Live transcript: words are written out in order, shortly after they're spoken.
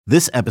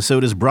This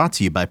episode is brought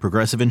to you by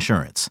Progressive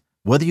Insurance.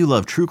 Whether you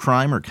love true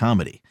crime or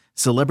comedy,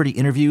 celebrity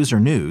interviews or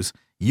news,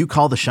 you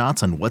call the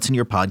shots on what's in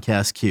your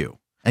podcast queue.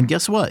 And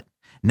guess what?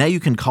 Now you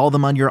can call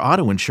them on your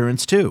auto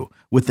insurance too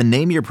with the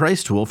Name Your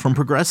Price tool from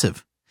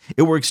Progressive.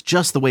 It works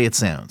just the way it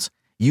sounds.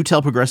 You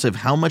tell Progressive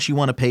how much you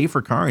want to pay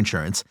for car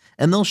insurance,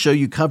 and they'll show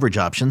you coverage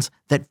options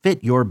that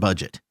fit your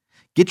budget.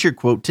 Get your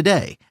quote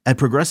today at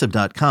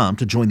Progressive.com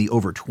to join the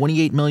over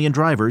 28 million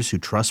drivers who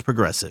trust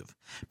Progressive.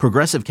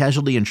 Progressive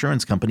Casualty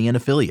Insurance Company and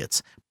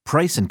Affiliates.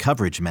 Price and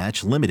coverage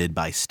match limited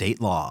by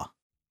state law.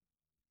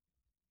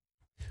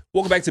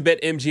 Welcome back to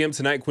BetMGM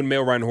tonight. Quinn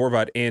Mail, Ryan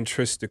Horvath, and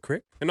Trista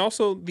Crick. And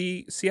also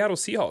the Seattle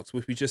Seahawks,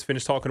 which we just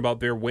finished talking about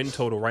their win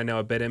total right now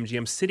at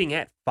BetMGM, sitting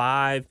at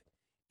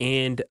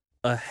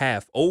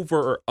 5.5. Over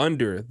or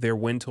under their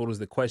win total is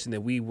the question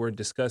that we were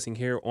discussing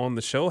here on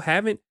the show.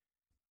 Haven't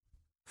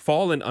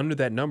fallen under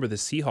that number. The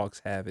Seahawks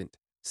haven't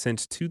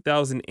since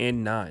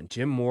 2009.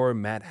 Jim Moore,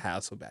 Matt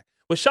Hasselbeck.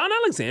 Was Sean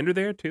Alexander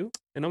there too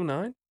in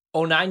 2009?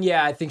 2009,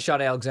 yeah, I think Sean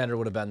Alexander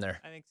would have been there.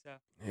 I think so.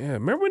 Yeah,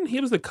 remember when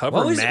he was the cover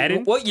of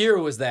Madden? What year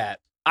was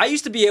that? I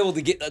used to be able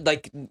to get,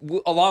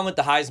 along with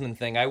the Heisman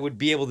thing, I would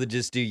be able to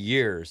just do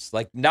years.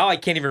 Like, now I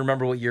can't even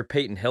remember what year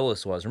Peyton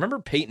Hillis was. Remember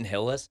Peyton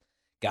Hillis?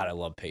 God, I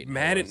love Peyton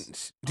Madden.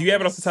 Hillis. Do you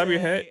have it off the top of your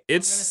head? I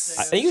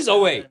think it was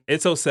 08.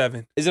 It's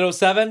 07. Is it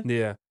 07?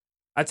 Yeah.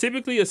 I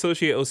typically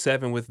associate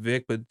 07 with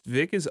Vic, but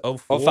Vic is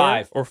 04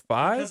 05. or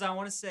 5? Because I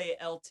want to say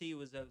LT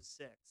was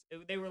 06.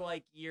 They were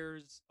like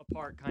years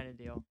apart kind of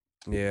deal.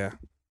 Yeah.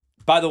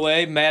 By the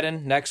way,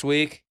 Madden, next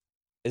week,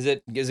 is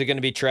it going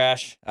to be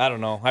trash? I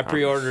don't know. I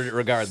pre-ordered it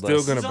regardless.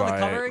 Still going Who's to on buy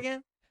the cover it.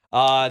 again?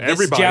 This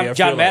Everybody, I is feel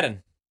John like.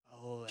 Madden.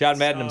 Oh, John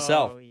Madden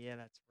himself. Oh, yeah,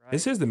 that's right.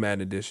 This is the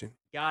Madden edition.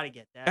 Gotta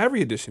get that.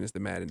 Every edition is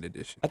the Madden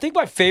edition. I think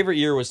my favorite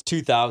year was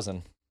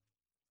 2000.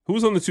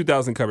 Who's on the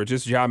 2000 cover?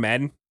 Just John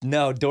Madden?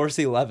 No,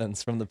 Dorsey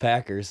Levens from the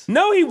Packers.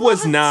 No, he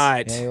was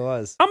not. Yeah, he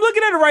was. I'm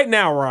looking at it right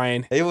now,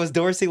 Ryan. It was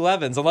Dorsey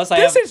Levens, unless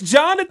This is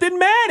Jonathan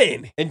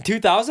Madden. In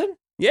 2000?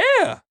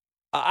 Yeah.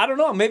 I don't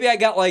know. Maybe I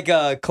got like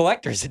a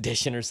collector's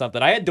edition or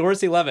something. I had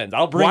Dorsey Levens.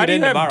 I'll bring Why it do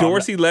in you have tomorrow.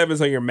 Dorsey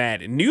Levens on your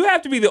Madden? You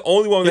have to be the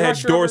only one that You're had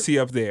not sure? Dorsey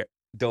up there.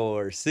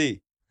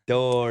 Dorsey.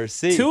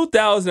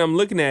 2000, I'm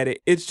looking at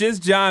it. It's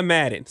just John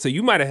Madden. So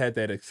you might have had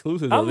that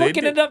exclusive. I'm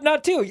looking it up now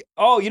too.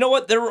 Oh, you know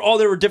what? There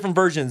were different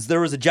versions. There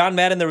was a John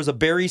Madden, there was a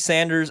Barry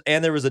Sanders,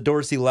 and there was a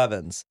Dorsey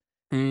Levens.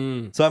 So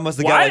I must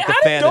have got like the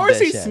fan How did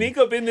Dorsey edition. sneak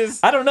up in this?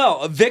 I don't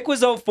know. Vic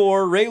was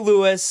 04, Ray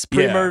Lewis,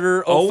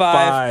 pre-murder,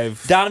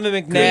 05, Donovan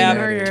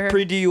McNabb,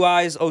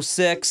 pre-DUIs,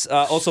 06,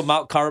 also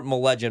Mount Carmel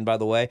legend, by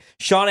the way.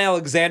 Sean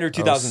Alexander,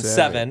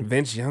 2007.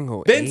 Vince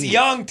Young, Vince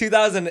Young,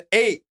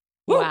 2008.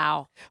 Woo.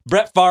 Wow.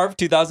 Brett Favre,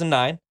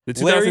 2009.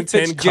 The Larry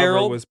 2010 cover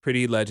Fitzgerald was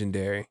pretty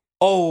legendary.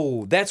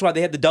 Oh, that's why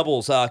they had the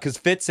doubles, because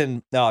Fitz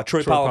and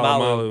Troy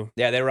Polamalu,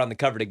 yeah, they were on the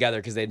cover together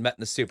because they'd met in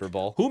the Super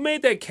Bowl. Who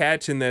made that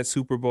catch in that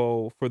Super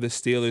Bowl for the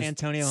Steelers?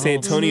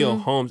 Santonio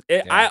Holmes.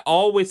 Yeah. I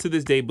always to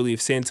this day believe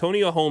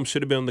Santonio Holmes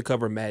should have been on the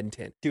cover of Madden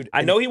 10. Dude,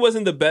 I know he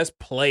wasn't the best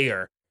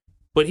player,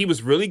 but he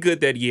was really good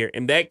that year,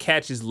 and that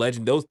catch is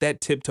legend. That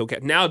tiptoe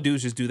catch. Now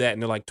dudes just do that,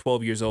 and they're like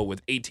 12 years old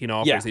with 18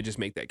 offers. Yeah. They just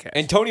make that catch.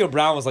 Antonio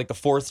Brown was like the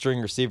fourth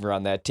string receiver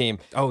on that team.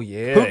 Oh,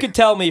 yeah. Who could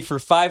tell me for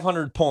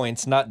 500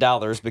 points, not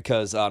dollars,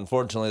 because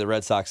unfortunately the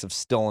Red Sox have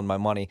stolen my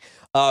money.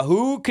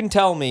 Who can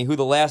tell me who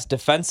the last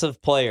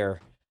defensive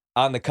player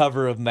on the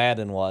cover of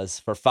Madden was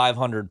for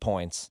 500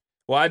 points?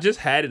 Well, I just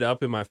had it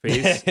up in my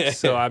face,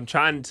 so I'm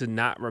trying to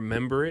not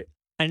remember it.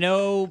 I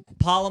know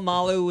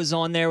Polamalu was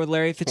on there with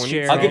Larry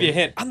Fitzgerald. I'll give you a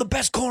hint. I'm the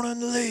best corner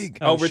in the league.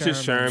 Oh, Richard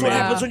Sherman. That's what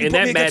happens when you And put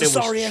that me against a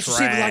Madden sorry was ass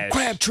receiver like trash.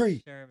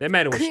 Crabtree. That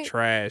Madden was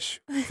trash.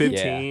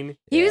 15.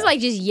 He was like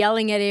just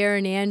yelling at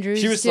Aaron Andrews.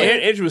 She was too. like- Aaron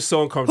Andrews was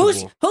so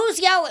uncomfortable.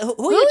 Who's yelling?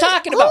 Who are you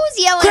talking about?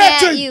 Who's yelling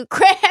Crabtree! at you?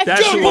 Crabtree.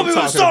 That's who I'm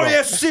talking about.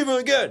 receiver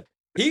again.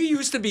 He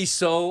used to be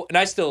so, and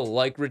I still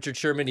like Richard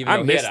Sherman, even I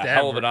though he missed had a that.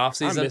 hell of an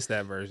offseason. I missed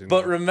that version.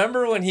 But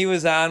remember when he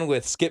was on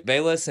with Skip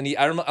Bayless, and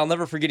I'll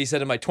never forget, he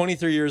said, in my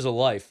 23 years of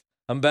life,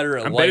 I'm better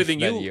at I'm life better than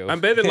you.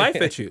 I'm better than life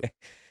at you.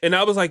 And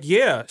I was like,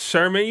 yeah,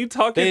 Sherman, you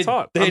talk your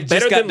talk. They I'm had better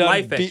just got than done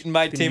life at beating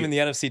my than team you. in the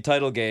NFC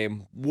title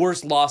game.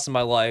 Worst loss in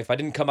my life. I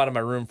didn't come out of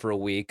my room for a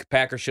week.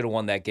 Packers should have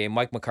won that game.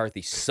 Mike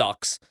McCarthy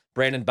sucks.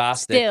 Brandon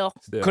Bostic Still.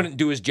 couldn't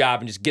do his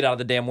job and just get out of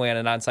the damn way on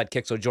an onside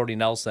kick so Jordy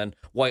Nelson,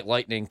 White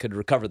Lightning, could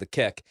recover the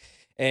kick.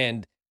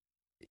 And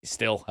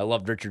still, I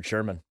loved Richard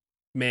Sherman.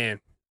 Man,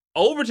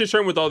 over to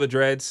Sherman with all the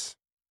dreads.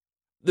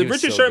 The He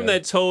was Richard so Sherman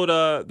good. that told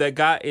that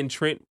got in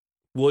Trent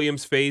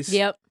Williams' face.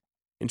 Yep.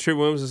 And Trent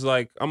Williams was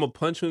like, I'm going to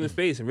punch you in the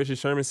face. And Richard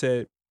Sherman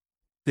said,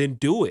 then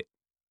do it.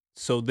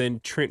 So then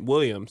Trent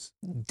Williams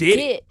did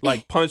it.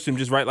 Like, punched him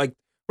just right. Like,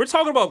 we're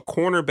talking about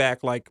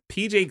cornerback like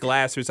PJ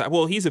Glasser.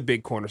 Well, he's a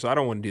big corner, so I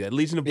don't want to do that.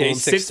 Legion of Boom,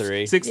 he's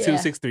 6'3". 6'2", Yeah.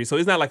 6'3". So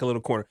he's not like a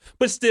little corner.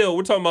 But still,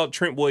 we're talking about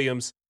Trent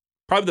Williams,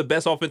 probably the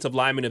best offensive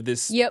lineman of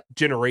this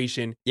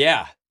generation.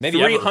 Yeah,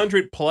 maybe ever.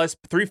 300 plus,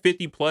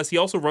 350 plus. He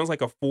also runs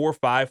like a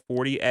 4.5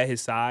 40 at his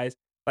size.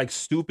 Like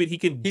stupid. He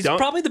can He's dunk,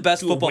 probably the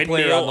best do a football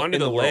player windmill under under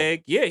the the world.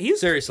 leg. Yeah, he's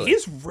Seriously.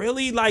 He's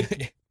really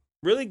like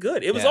really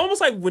good. It was Yeah.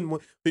 almost like when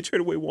they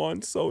traded away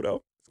Juan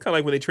Soto. It's kind of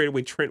like when they traded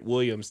away Trent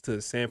Williams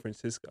to San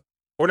Francisco.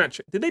 Or not?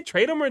 Did they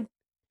trade him or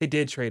they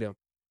did trade him?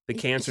 The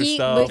cancer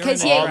stuff,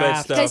 because all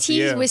that stuff. Because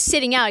he yeah. was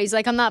sitting out. He's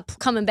like, I'm not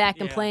coming back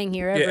and Yeah. playing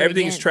here ever Yeah,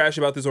 everything is again. trash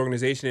about this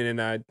organization,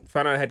 and I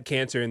found out I had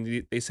cancer,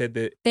 and they said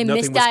that They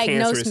nothing was misdiagnosed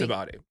cancerous me.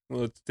 about it.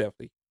 Well, it's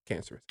definitely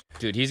cancerous.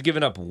 Dude, he's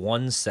given up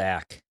 1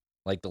 sack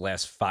like the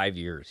last 5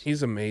 years.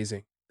 He's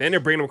amazing. And they're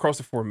bringing him across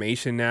the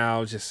formation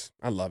now. Just,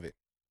 I love it.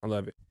 I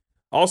love it.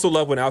 I also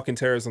love when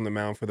Alcantara's on the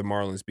mound for the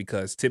Marlins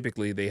because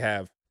typically they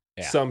have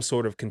Yeah. some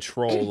sort of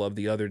control of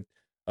the other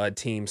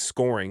team's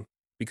scoring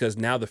because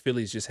now the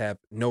Phillies just have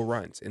no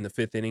runs in the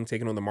 5th inning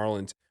taking on the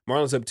Marlins.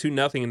 Marlins up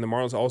 2-0, and the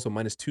Marlins also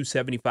minus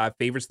 275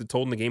 favorites. The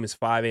total in the game is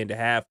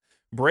 5.5.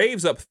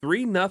 Braves up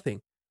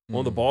 3-0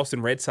 on the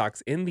Boston Red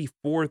Sox in the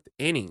 4th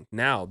inning.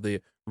 Now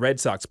the Red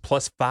Sox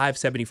plus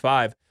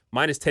 575,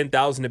 minus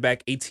 10,000 to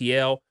back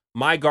ATL.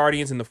 My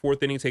Guardians in the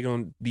 4th inning taking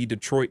on the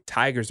Detroit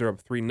Tigers. They're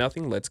up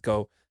 3-0. Let's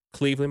go.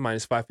 Cleveland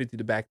minus 550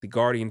 to back the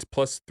Guardians,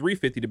 plus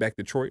 350 to back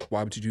Detroit.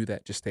 Why would you do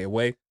that? Just stay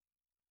away.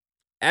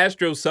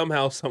 Astros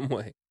somehow, some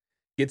way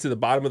get to the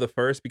bottom of the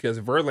first because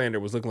Verlander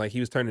was looking like he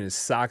was turning his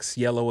socks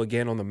yellow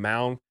again on the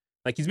mound.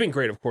 Like, he's been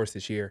great, of course,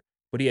 this year,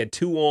 but he had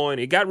 2 on.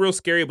 It got real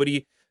scary, but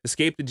he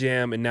escaped the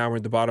jam, and now we're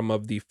at the bottom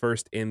of the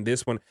first in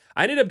this one.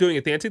 I ended up doing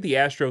a thing. I took the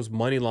Astros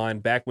money line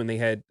back when they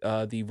had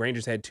the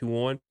Rangers had 2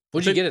 on.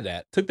 What'd you get it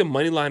at? Took the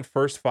money line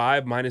first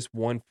 5 minus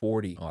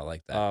 140 Oh, I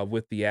like that.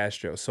 with the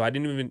Astros. So I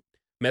didn't even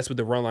mess with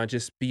the run line,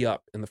 just be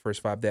up in the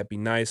first 5. That'd be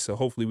nice. So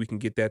hopefully we can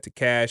get that to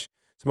cash.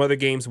 Some other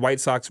games, White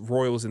Sox,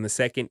 Royals in the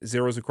second,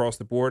 0s across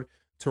the board.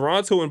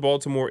 Toronto and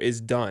Baltimore is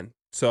done.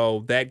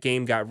 So that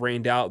game got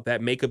rained out.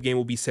 That makeup game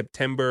will be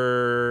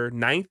September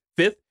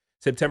 5th.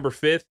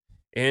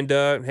 And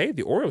hey,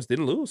 the Orioles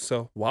didn't lose.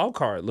 So wild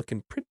card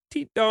looking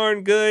pretty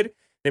darn good.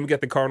 Then we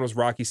got the Cardinals,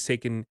 Rockies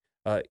taking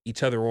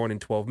each other on in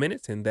 12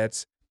 minutes. And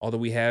that's all that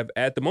we have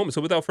at the moment.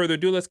 So without further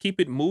ado, let's keep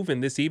it moving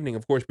this evening.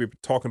 Of course, we're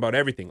talking about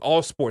everything.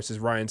 All sports, as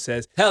Ryan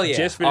says. Hell yeah.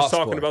 Just finished all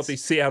talking about the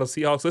sports. Seattle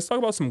Seahawks. Let's talk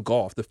about some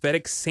golf. The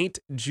FedEx St.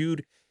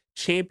 Jude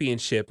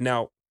Championship.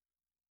 Now,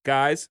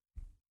 guys,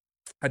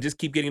 I just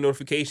keep getting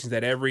notifications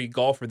that every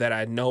golfer that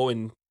I know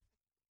and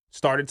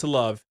started to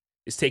love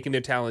is taking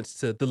their talents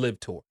to the Live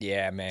Tour.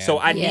 Yeah, man. So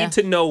I Yeah. need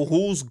to know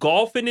who's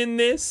golfing in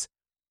this,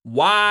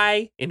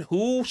 why, and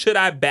who should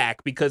I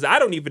back because I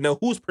don't even know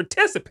who's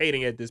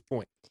participating at this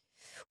point.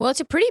 Well, it's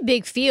a pretty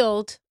big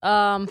field.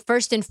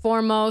 First and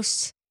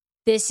foremost,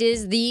 this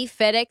is the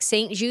FedEx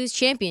St. Jude's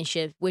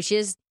Championship, which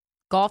is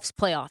golf's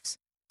playoffs.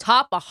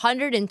 Top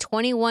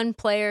 121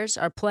 players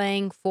are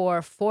playing for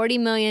 $40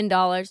 million,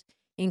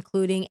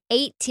 including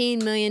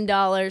 $18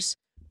 million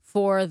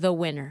for the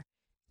winner.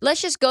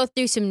 Let's just go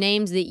through some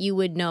names that you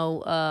would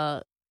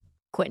know,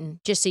 Quentin,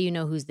 just so you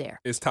know who's there.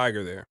 Is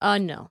Tiger there?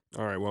 No.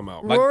 All right, well, I'm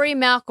out. Rory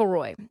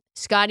McIlroy,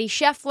 Scotty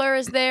Scheffler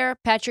is there,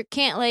 Patrick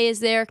Cantlay is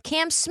there,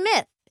 Cam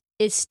Smith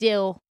is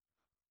still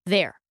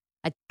there.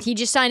 He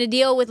just signed a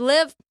deal with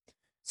Liv,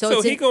 So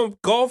it's he going to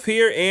golf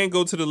here and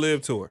go to the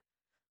Live Tour.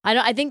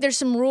 I think there's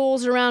some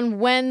rules around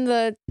when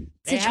the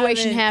They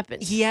situation haven't-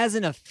 happens. He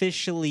hasn't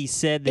officially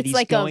said that It's he's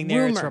like a going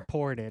there. It's rumor.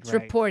 reported. It's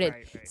right, reported.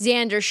 right, right.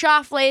 Xander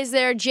Schauffele is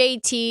there,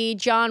 JT,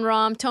 John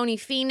Rahm, Tony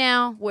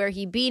Finau, where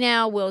he be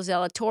now, Will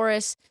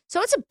Zalatoris.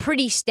 So it's a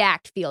pretty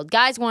stacked field.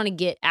 Guys want to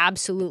get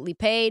absolutely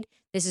paid.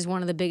 This is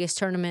one of the biggest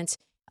tournaments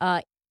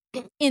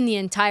in the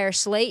entire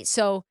slate.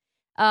 So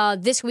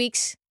this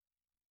week's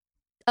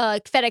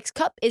FedEx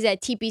Cup is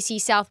at TPC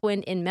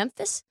Southwind in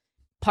Memphis.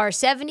 Par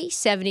 70,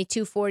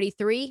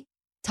 72-43.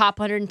 Top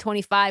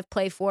 125,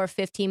 play for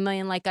 15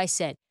 million, like I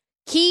said.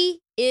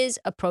 Key is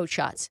approach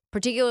shots,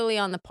 particularly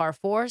on the par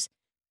 4s.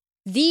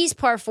 These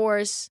par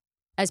 4s,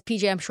 as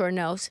PJ I'm sure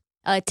knows,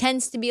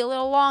 tends to be a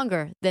little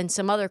longer than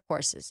some other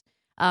courses.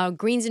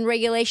 Greens in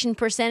regulation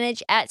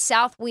percentage at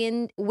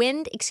Southwind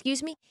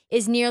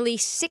is nearly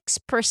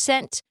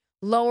 6%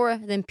 lower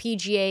than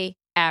PGA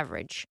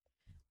average.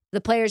 The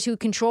players who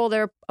control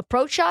their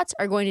approach shots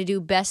are going to do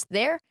best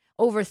there.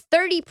 Over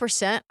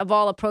 30% of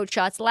all approach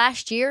shots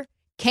last year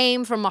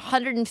came from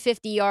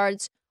 150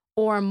 yards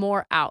or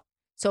more out.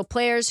 So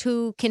players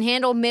who can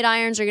handle mid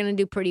irons are going to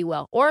do pretty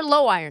well, or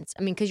low irons.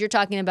 I mean, because you're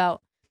talking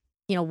about,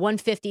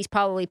 150 is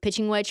probably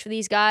pitching wedge for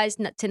these guys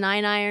to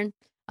 9 iron,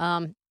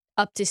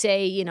 up to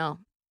say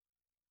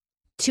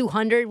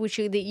 200, which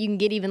you can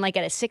get even like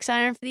at a 6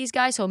 iron for these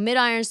guys. So mid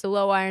irons to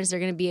low irons, those guys are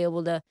going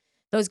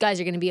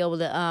to be able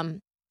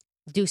to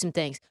do some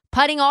things.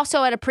 Putting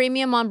also at a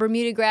premium on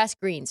Bermuda grass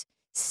greens.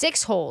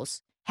 6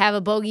 holes have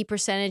a bogey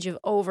percentage of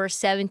over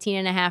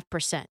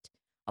 17.5%.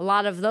 A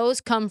lot of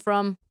those come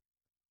from,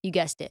 you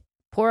guessed it,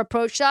 poor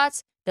approach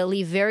shots that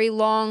leave very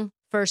long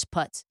first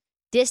putts.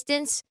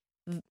 Distance,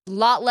 a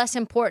lot less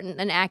important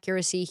than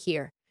accuracy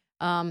here.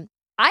 I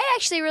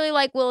actually really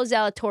like Will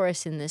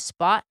Zalatoris in this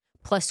spot,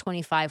 plus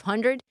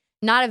 2,500.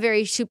 Not a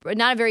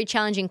very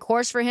challenging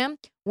course for him.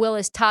 Will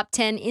is top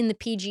 10 in the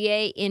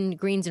PGA in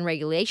greens and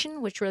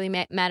regulation, which really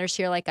matters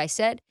here, like I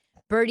said.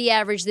 Birdie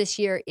average this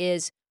year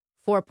is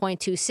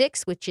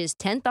 4.26, which is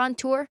 10th on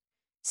tour.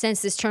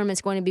 since this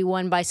tournament's going to be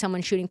won by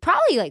someone shooting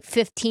probably like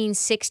 15,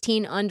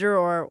 16 under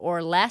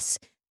or less.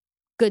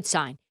 Good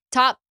sign.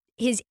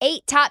 His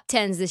 8 top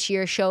 10s this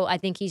year show I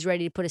think he's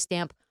ready to put a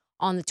stamp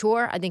on the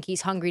tour. I think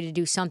he's hungry to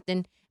do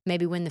something,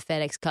 maybe win the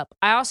FedEx Cup.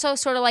 I also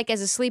sort of like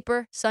as a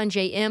sleeper,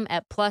 Sungjae Im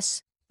at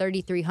plus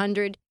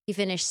 3,300. He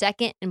finished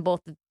second in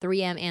both the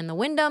 3M and the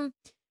Wyndham.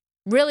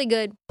 Really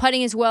good,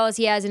 putting as well as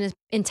he has in his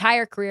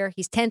entire career.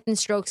 He's 10th in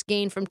strokes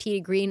gained from tee to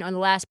green on the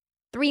last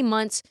 3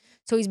 months,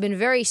 so he's been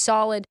very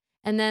solid.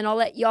 And then I'll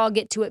let y'all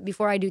get to it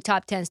before I do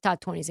top 10s, top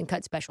 20s, and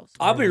cut specials.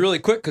 I'll be really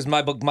quick because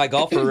my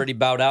golfer already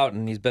bowed out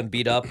and he's been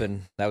beat up,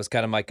 and that was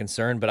kind of my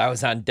concern. But I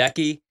was on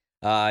Decky.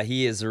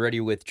 He is already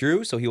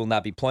withdrew, so he will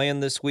not be playing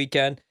this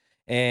weekend.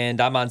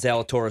 And I'm on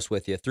Zalatoris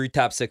with you. 3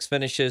 top 6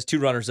 finishes, 2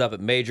 runners-up at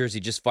majors. He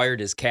just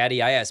fired his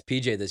caddy. I asked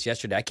PJ this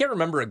yesterday. I can't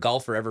remember a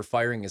golfer ever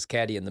firing his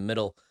caddy in the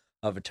middle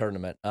of a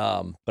tournament.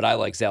 But I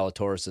like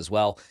Zalatoris as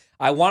well.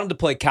 I wanted to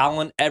play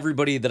Colin.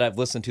 Everybody that I've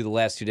listened to the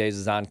last 2 days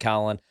is on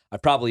Colin. I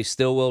probably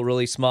still will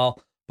really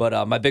small,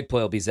 but my big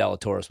play will be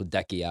Zalatoris with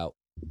Decky out.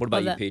 What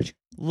about you, Peach?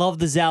 Love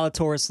the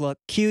Zalatoris look.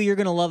 Q, you're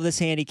going to love this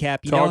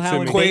handicap. You Talk know how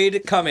to me.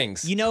 Quade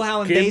Cummings. You know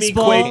how in Give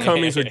baseball, me Quade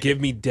Cummings or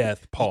give me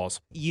death.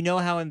 Pause. you know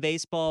how in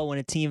baseball when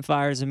a team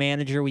fires a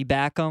manager, we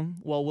back them.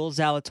 Well, Will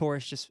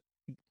Zalatoris just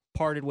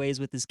parted ways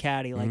with his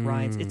caddy like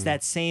Ryan's. It's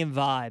that same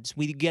vibes.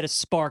 We get a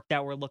spark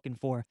that we're looking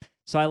for.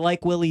 So I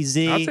like Willie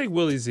Z. I'll take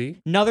Willie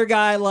Z. Another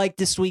guy I like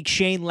this week,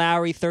 Shane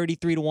Lowry,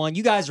 33-1.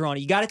 You guys are on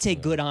it. You got to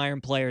take good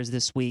iron players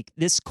this week.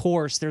 This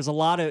course, there's a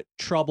lot of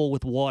trouble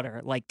with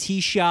water, like tee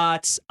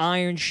shots,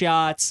 iron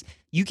shots.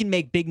 You can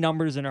make big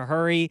numbers in a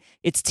hurry.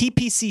 It's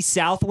TPC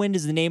Southwind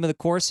is the name of the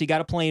course, so you got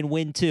to play in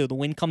wind too. The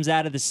wind comes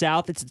out of the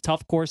south. It's a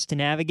tough course to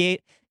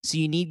navigate. So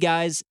you need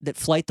guys that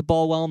flight the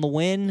ball well in the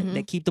wind,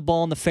 that keep the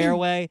ball in the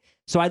fairway.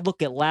 So I'd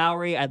look at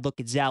Lowry. I'd look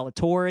at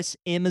Zalatoris.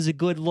 Im is a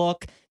good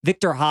look.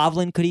 Victor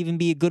Hovland could even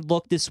be a good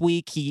look this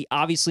week. He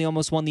obviously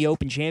almost won the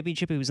Open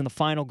Championship. He was in the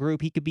final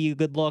group. He could be a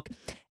good look.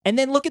 And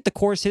then look at the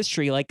course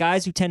history. Like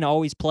guys who tend to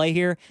always play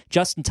here.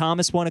 Justin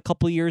Thomas won a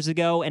couple years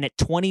ago, and at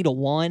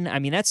 20-1, I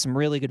mean, that's some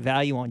really good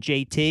value on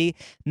JT.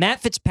 Matt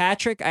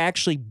Fitzpatrick, I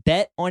actually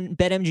bet on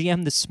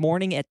BetMGM this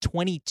morning at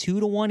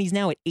 22-1. He's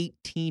now at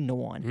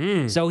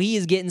 18-1. So he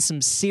is getting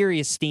some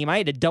serious steam. I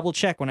had to double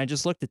check when I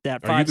just looked at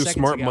that 5 Are you the seconds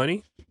smart ago.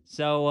 money?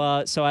 So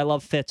I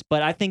love Fitz,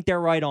 but I think they're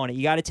right on it.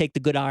 You got to take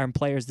the good iron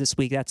players this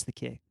week. That's the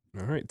key.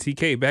 All right,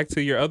 TK, back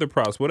to your other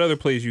props. What other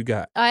plays you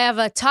got? I have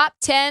a top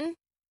 10.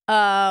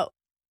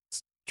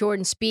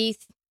 Jordan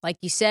Spieth, like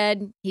you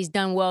said, he's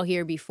done well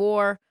here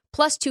before.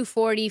 Plus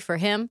 240 for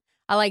him.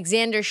 I like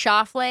Xander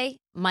Schauffele,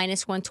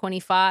 minus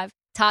 125.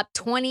 Top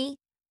 20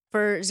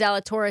 for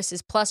Zalatoris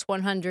is plus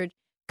 100.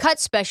 Cut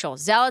special,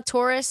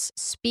 Zalatoris,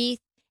 Spieth,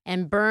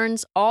 and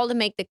Burns, all to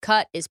make the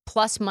cut is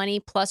plus money,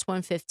 plus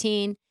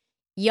 115.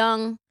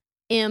 Young,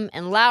 Im,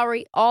 and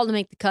Lowry, all to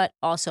make the cut,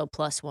 also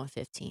plus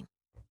 115.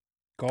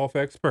 Golf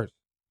experts.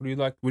 What do you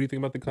like? What do you think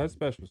about the cut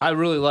specials? I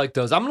really like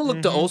those. I'm going to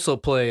look to also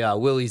play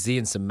Willie Z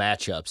in some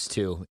matchups,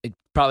 too.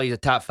 Probably the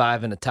top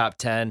 5 and the top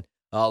 10,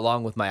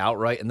 along with my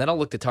outright. And then I'll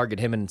look to target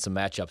him in some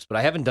matchups. But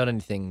I haven't done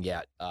anything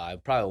yet. I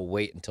probably will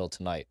wait until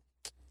tonight.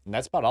 And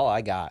that's about all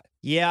I got.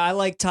 Yeah, I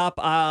like top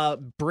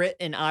Brit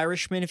and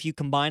Irishman. If you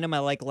combine them, I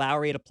like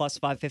Lowry at a plus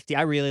 550.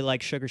 I really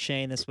like Sugar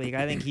Shane this week.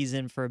 I think he's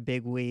in for a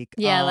big week.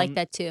 Yeah, I like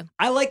that too.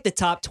 I like the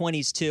top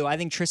 20s too. I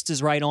think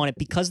Trista's right on it.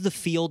 Because the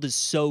field is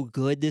so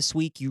good this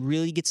week, you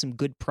really get some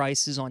good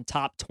prices on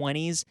top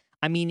 20s.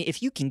 I mean,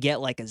 if you can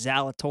get like a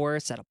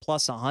Zalatoris at a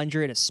plus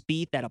 100, a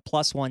Spieth at a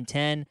plus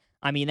 110,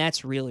 I mean,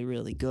 that's really,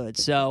 really good.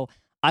 So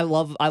I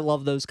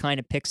love those kind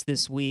of picks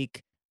this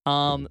week.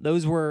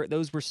 Those were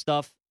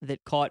stuff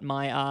that caught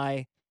my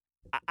eye.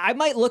 I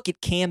might look at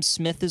Cam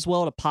Smith as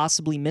well to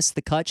possibly miss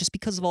the cut just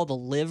because of all the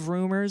live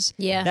rumors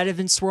that have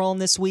been swirling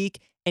this week.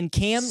 And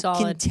Cam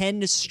can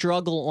tend to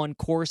struggle on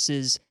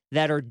courses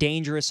that are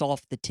dangerous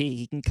off the tee.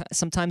 He can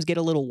sometimes get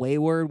a little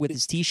wayward with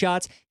his tee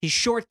shots. His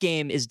short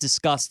game is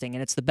disgusting,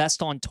 and it's the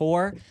best on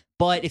tour.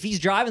 But if he's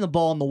driving the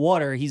ball in the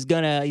water, he's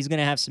gonna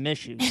have some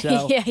issues.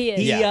 So yeah, he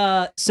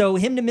is. So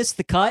him to miss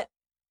the cut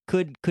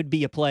could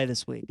be a play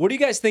this week. What do you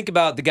guys think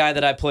about the guy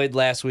that I played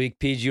last week?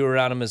 PG, you were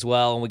on him as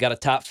well, and we got a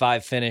top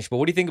 5 finish. But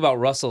what do you think about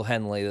Russell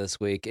Henley this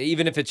week?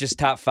 Even if it's just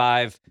top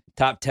 5,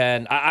 top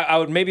 10, I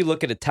would maybe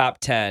look at a top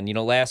 10. You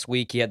know, last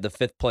week he had the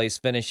 5th place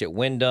finish at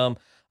Wyndham.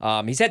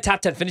 He's had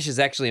top 10 finishes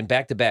actually in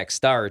back-to-back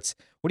starts.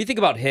 What do you think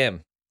about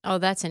him? Oh,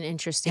 that's an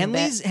interesting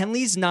bet.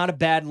 Henley's not a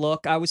bad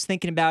look. I was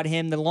thinking about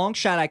him. The long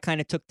shot I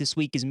kind of took this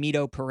week is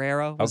Mito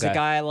Pereira. Was a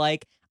guy I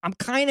like. I'm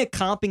kind of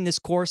comping this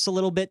course a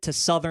little bit to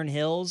Southern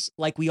Hills.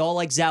 Like we all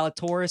like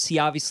Zalatoris. He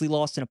obviously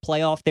lost in a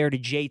playoff there to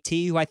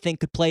JT, who I think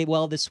could play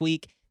well this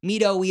week.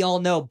 Mito, we all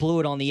know, blew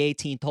it on the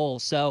 18th hole.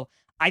 So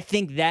I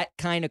think that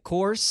kind of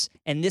course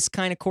and this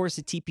kind of course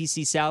at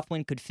TPC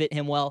Southwind could fit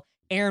him well.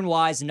 Aaron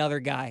Wise, another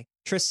guy.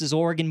 Trista's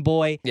Oregon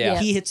boy. Yeah.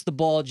 He hits the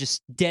ball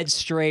just dead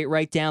straight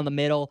right down the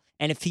middle.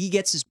 And if he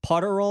gets his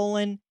putter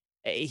rolling,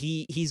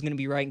 he's going to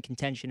be right in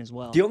contention as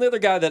well. The only other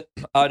guy that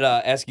I'd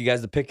ask you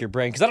guys to pick your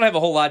brain, because I don't have a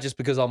whole lot just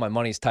because all my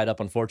money's tied up,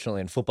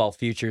 unfortunately, in football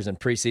futures and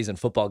preseason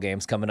football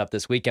games coming up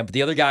this weekend. But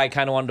the other guy I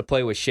kind of wanted to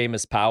play was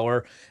Seamus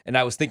Power, and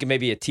I was thinking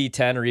maybe a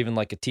T10 or even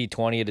like a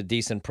T20 at a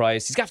decent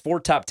price. He's got 4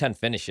 top 10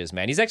 finishes,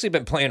 man. He's actually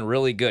been playing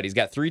really good. He's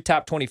got 3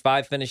 top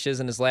 25 finishes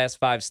in his last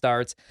 5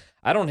 starts.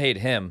 I don't hate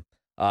him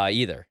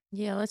either.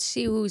 Yeah, let's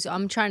see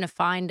I'm trying to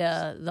find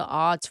the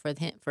odds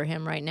for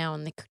him right now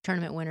in the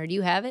tournament winner. Do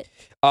you have it?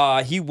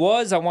 He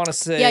was, I want to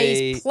say. Yeah,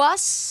 he's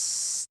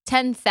plus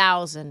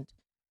 10,000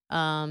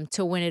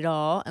 to win it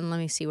all. And let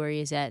me see where he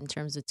is at in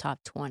terms of top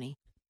 20.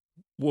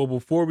 Well,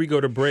 before we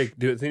go to break,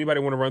 does anybody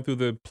want to run through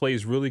the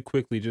plays really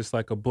quickly, just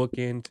like a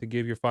bookend to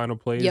give your final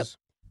plays? Yep.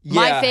 Yeah.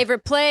 My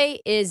favorite play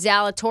is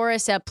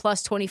Zalatoris at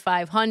plus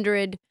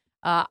 2,500.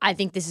 I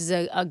think this is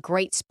a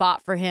great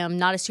spot for him.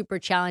 Not a super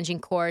challenging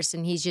course,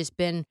 and he's just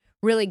been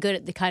really good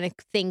at the kind of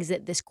things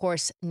that this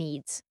course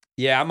needs.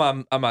 Yeah, I'm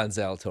on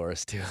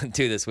Zalatoris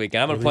too this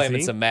weekend. I'm gonna play him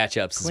in some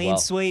matchups Clean as well.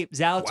 sweep,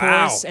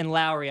 Zalatoris and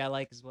Lowry I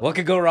like as well. What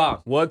could go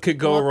wrong? What could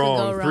go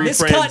wrong? Three This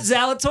friends. cut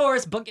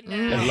Zalatoris, book it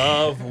now.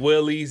 Love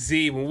Willie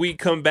Z. When we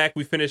come back,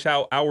 we finish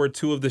out hour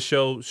 2 of the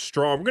show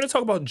strong. We're going to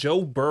talk about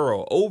Joe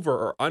Burrow, over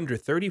or under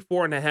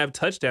 34.5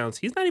 touchdowns.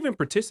 He's not even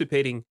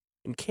participating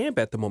in camp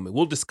at the moment.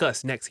 We'll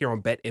discuss next here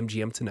on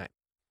BetMGM tonight.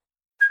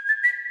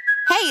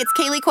 Hey, it's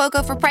Kaylee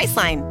Cuoco for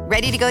Priceline.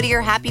 Ready to go to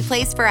your happy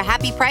place for a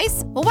happy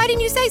price? Well, why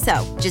didn't you say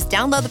so? Just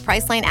download the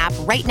Priceline app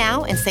right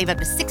now and save up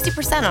to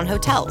 60% on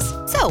hotels.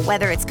 So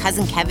whether it's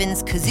Cousin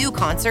Kevin's Kazoo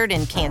Concert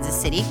in Kansas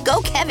City,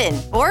 go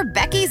Kevin, or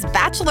Becky's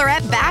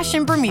Bachelorette Bash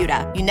in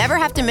Bermuda, you never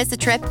have to miss a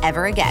trip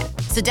ever again.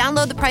 So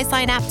download the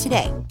Priceline app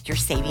today. Your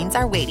savings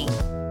are waiting.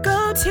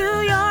 Go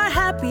to your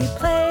happy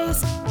place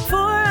for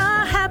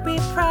a happy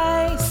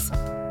price.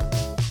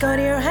 Go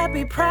to your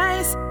happy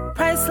price,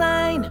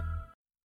 Priceline.